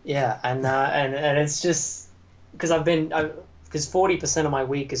 Yeah. And it's just... Because because 40% of my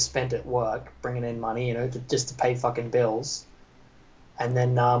week is spent at work, bringing in money, you know, just to pay fucking bills. And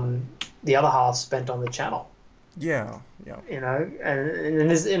then the other half spent on the channel. Yeah. You know, and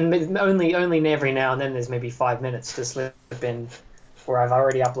there's only every now and then there's maybe 5 minutes to slip in where I've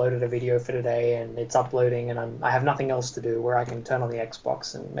already uploaded a video for today and it's uploading and I have nothing else to do, where I can turn on the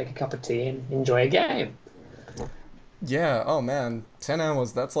Xbox and make a cup of tea and enjoy a game. Yeah, oh man, 10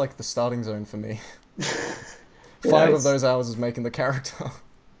 hours, that's like the starting zone for me. 5 of those hours is making the character.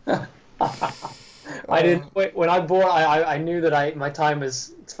 I didn't. When I bought, I knew that my time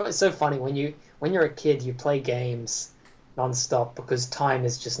was. It's so funny when you're a kid, you play games non-stop because time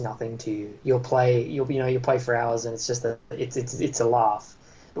is just nothing to you. You'll play for hours and it's just it's a laugh.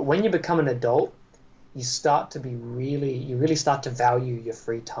 But when you become an adult, you really start to value your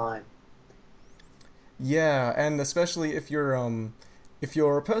free time. Yeah, and especially if you're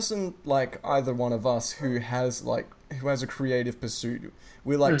a person like either one of us who has a creative pursuit,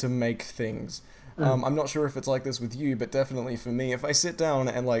 we like to make things. I'm not sure if it's like this with you, but definitely for me, if I sit down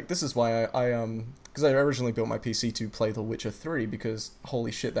and this is why because I originally built my PC to play The Witcher 3, because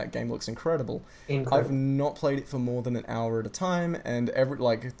holy shit, that game looks incredible. I've not played it for more than an hour at a time, and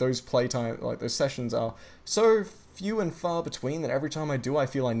those those sessions are so few and far between that every time I do, I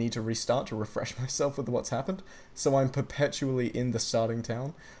feel I need to restart to refresh myself with what's happened. So I'm perpetually in the starting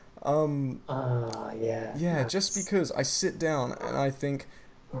town. Yeah, just because I sit down and I think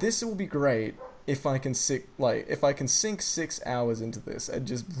this will be great if I can sink 6 hours into this and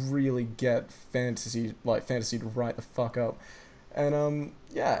just really get fantasy to right the fuck up. And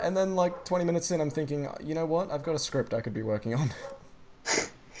and then 20 minutes in, I'm thinking, you know what? I've got a script I could be working on.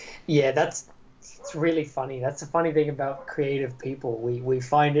 Yeah, it's really funny. That's the funny thing about creative people. We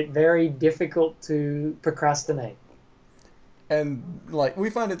find it very difficult to procrastinate. And we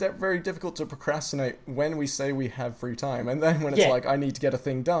find it very difficult to procrastinate when we say we have free time, and then when it's I need to get a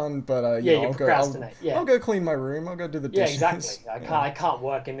thing done, but I'll go clean my room, I'll go do the dishes. Yeah, exactly. I can't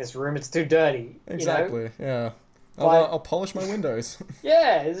work in this room; it's too dirty. Exactly. You know? Yeah. I'll polish my windows.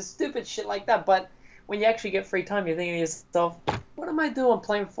 Yeah, it's stupid shit like that. But when you actually get free time, you're thinking to yourself, "What am I doing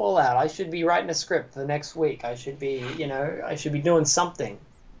playing Fallout? I should be writing a script for the next week. I should be, I should be doing something."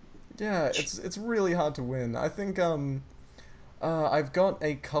 Yeah, it's really hard to win. I think I've got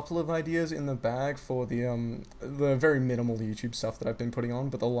a couple of ideas in the bag for the very minimal YouTube stuff that I've been putting on,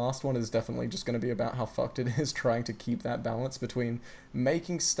 but the last one is definitely just going to be about how fucked it is trying to keep that balance between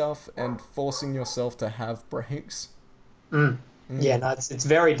making stuff and forcing yourself to have breaks. Yeah, no, it's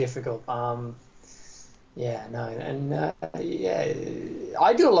very difficult. I do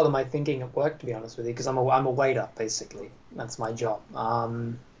a lot of my thinking at work, to be honest with you, because I'm a waiter basically. That's my job. I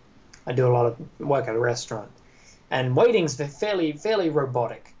do a lot of work at a restaurant. And waiting's fairly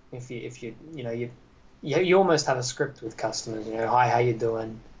robotic. If you almost have a script with customers. Hi, how you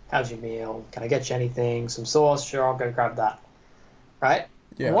doing? How's your meal? Can I get you anything? Some sauce? Sure, I'll go grab that. Right?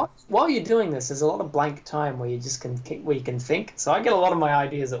 Yeah. While you're doing this, there's a lot of blank time where you can think. So I get a lot of my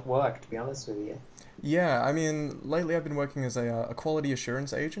ideas at work, to be honest with you. Yeah, I mean, lately I've been working as a quality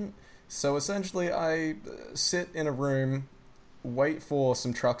assurance agent. So essentially, I sit in a room, wait for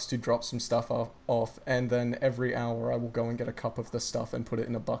some trucks to drop some stuff off, and then every hour I will go and get a cup of the stuff and put it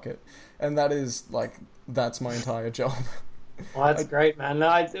in a bucket. And that's my entire job. Well, that's great, man.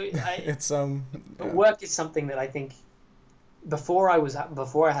 No, it's Work is something that I think before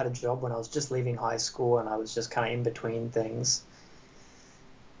I had a job, when I was just leaving high school and I was just kind of in between things,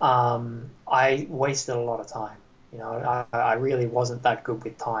 I wasted a lot of time. You know, I really wasn't that good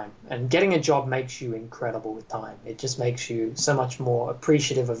with time. And getting a job makes you incredible with time. It just makes you so much more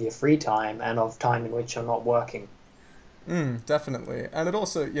appreciative of your free time and of time in which you're not working. Definitely. And it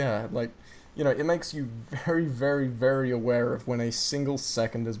also, yeah, like, you know, it makes you very, very, very aware of when a single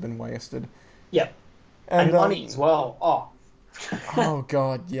second has been wasted. Yep. And money as well. Oh. Oh,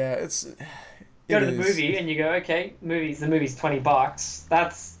 God, yeah. You go to the movie and you go, okay, the movie's $20.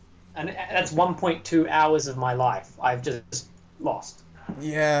 That's 1.2 hours of my life I've just lost.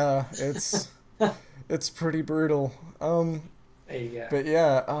 Yeah, it's pretty brutal. There you go. But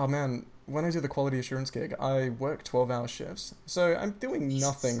yeah, oh man, when I do the quality assurance gig, I work 12-hour shifts. So I'm doing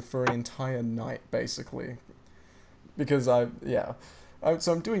nothing for an entire night, basically. Because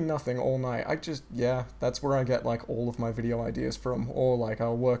so I'm doing nothing all night. That's where I get, like, all of my video ideas from. Or, like,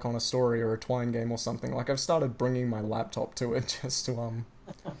 I'll work on a story or a Twine game or something. Like, I've started bringing my laptop to it just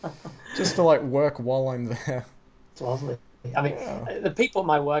to like work while I'm there. It's lovely. I mean, the people at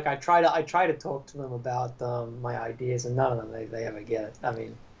my work, I try to talk to them about my ideas, and none of them they ever get it. I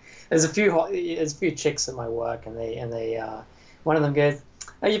mean, there's a few chicks at my work, and they one of them goes,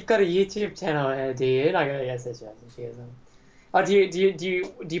 "Oh, you've got a YouTube channel, do you?" And I go, "Yes, yes, yes." And she goes, "Oh, do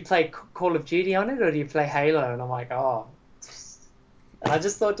you play Call of Duty on it, or do you play Halo?" And I'm like, "Oh." And I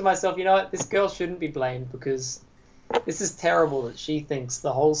just thought to myself, you know what, this girl shouldn't be blamed, because this is terrible that she thinks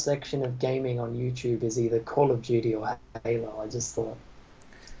the whole section of gaming on YouTube is either Call of Duty or Halo. I just thought.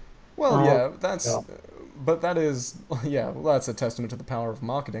 Well, but that is, that's a testament to the power of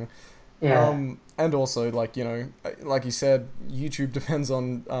marketing. Yeah. And also, like, you know, like you said, YouTube depends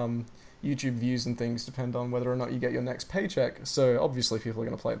on, YouTube views and things depend on whether or not you get your next paycheck. So obviously people are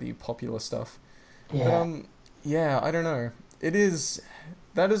going to play the popular stuff. Yeah. But, I don't know.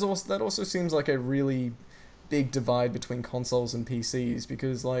 That also seems like a really big divide between consoles and PCs,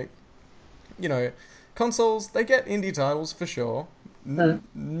 because, like, you know, consoles, they get indie titles for sure,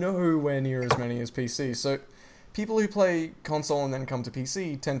 nowhere near as many as PC. So people who play console and then come to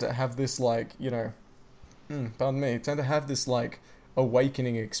PC tend to have this, like, you know, tend to have this, like,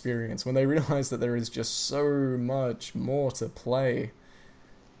 awakening experience when they realize that there is just so much more to play.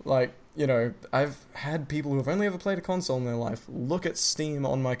 Like, you know, I've had people who have only ever played a console in their life look at Steam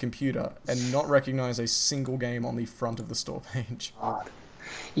on my computer and not recognize a single game on the front of the store page.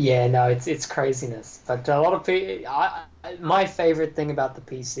 Yeah, no, it's craziness. But a lot of people, my favorite thing about the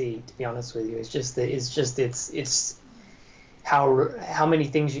PC, to be honest with you, is just it's how many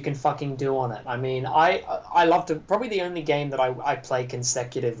things you can fucking do on it. I mean, I love to, probably the only game that I play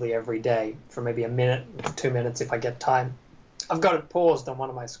consecutively every day for maybe a minute, 2 minutes if I get time. I've got it paused on one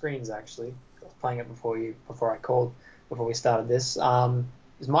of my screens, actually. I was playing it before we started this.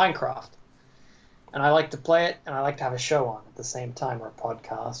 Is Minecraft. And I like to play it, and I like to have a show on at the same time, or a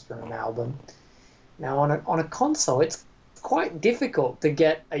podcast, or an album. Now, on a console, it's quite difficult to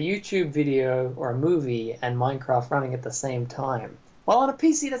get a YouTube video or a movie and Minecraft running at the same time. Well, on a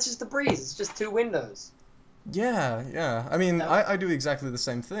PC, that's just a breeze. It's just two windows. Yeah. I mean, I do exactly the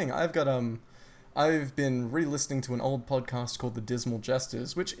same thing. I've been re-listening to an old podcast called The Dismal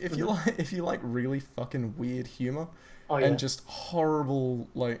Jesters, which, if you like really fucking weird humor and just horrible,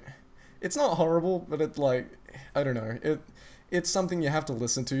 like, it's not horrible, but it's like, I don't know, it's something you have to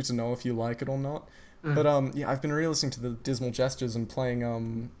listen to know if you like it or not. But I've been re-listening to The Dismal Jesters and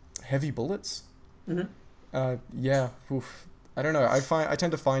playing Heavy Bullets. I don't know. I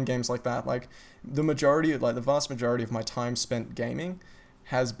tend to find games like that, like the vast majority of my time spent gaming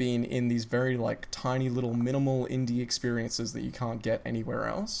has been in these very, like, tiny little minimal indie experiences that you can't get anywhere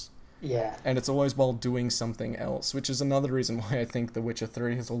else. Yeah. And it's always while doing something else, which is another reason why I think The Witcher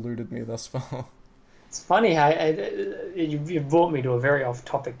 3 has eluded me thus far. It's funny how you brought me to a very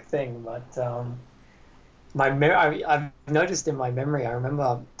off-topic thing, but I've noticed in my memory, I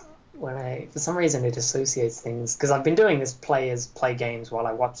remember when for some reason it associates things, because I've been doing this play games while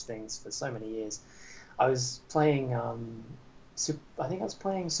I watch things for so many years. I was playing... I think I was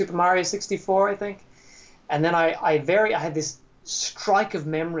playing Super Mario 64, I think. And then I had this strike of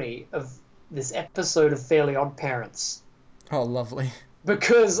memory of this episode of Fairly Odd Parents. Oh, lovely.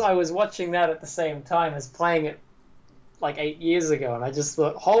 Because I was watching that at the same time as playing it like 8 years ago, and I just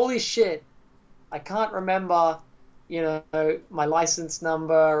thought, holy shit, I can't remember, you know, my license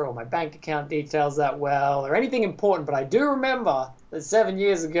number or my bank account details that well, or anything important, but I do remember that 7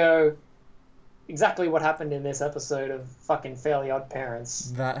 years ago, exactly what happened in this episode of fucking Fairly Odd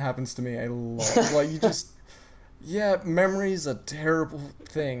Parents. That happens to me a lot. Like, Yeah, memory's a terrible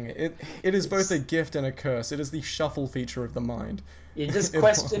thing. It is both a gift and a curse. It is the shuffle feature of the mind. You're just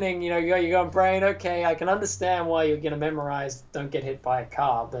questioning, you're going, brain, okay, I can understand why you're going to memorize don't get hit by a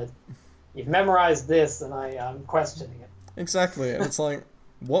car, but you've memorized this and I'm questioning it. Exactly, and it's like,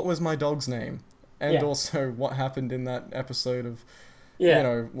 what was my dog's name? And also, what happened in that episode of,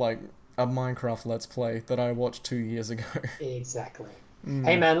 like, a Minecraft Let's Play that I watched 2 years ago. Exactly.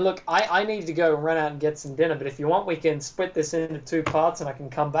 Hey man, look, I need to go run out and get some dinner, but if you want, we can split this into 2 parts and I can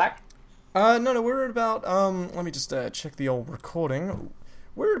come back. No, we're at about, let me just check the old recording.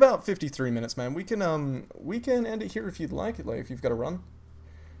 We're at about 53 minutes, man. We can end it here if you'd like, if you've got to run.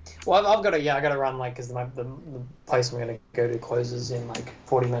 Well, I gotta run, because the place I'm gonna go to closes in,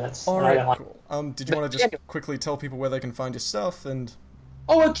 40 minutes. Alright, cool. Did you want to just quickly tell people where they can find your stuff, and...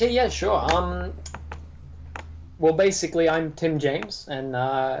 Oh, okay, yeah, sure. Well, basically, I'm Tim James, and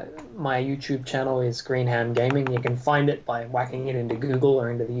my YouTube channel is Greenham Gaming. You can find it by whacking it into Google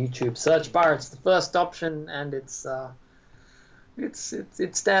or into the YouTube search bar. It's the first option, and it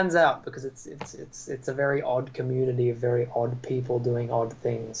stands out because it's a very odd community of very odd people doing odd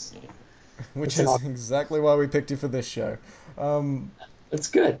things. Which is exactly why we picked you for this show. It's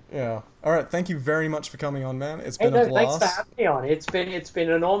good. Yeah. All right. Thank you very much for coming on, man. It's been a blast. Thanks for having me on. It's been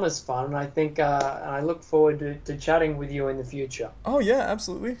enormous fun, and I think I look forward to chatting with you in the future. Oh yeah,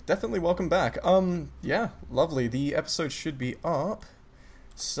 absolutely. Definitely welcome back. Yeah, lovely. The episode should be up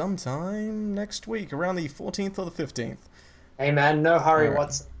sometime next week, around the 14th or the 15th. Hey man, no hurry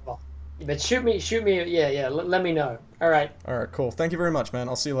whatsoever. But shoot me. Yeah. Let me know. All right. All right. Cool. Thank you very much, man.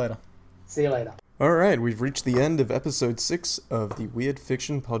 I'll see you later. See you later. Alright, we've reached the end of episode 6 of the Weird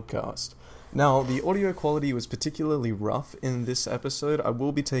Fiction podcast. Now, the audio quality was particularly rough in this episode. I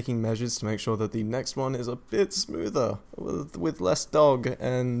will be taking measures to make sure that the next one is a bit smoother, with less dog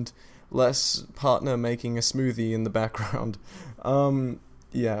and less partner making a smoothie in the background.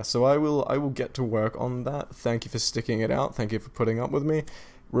 Yeah, so I will get to work on that. Thank you for sticking it out. Thank you for putting up with me.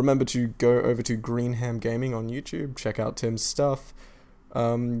 Remember to go over to Greenham Gaming on YouTube, check out Tim's stuff.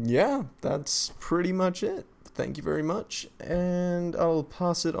 Yeah, that's pretty much it. Thank you very much, and I'll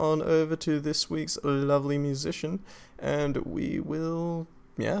pass it on over to this week's lovely musician, and we'll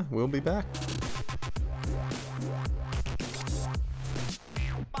be back.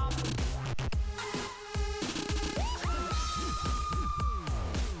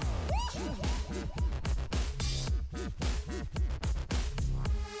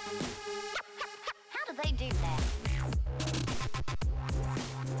 How do they do that?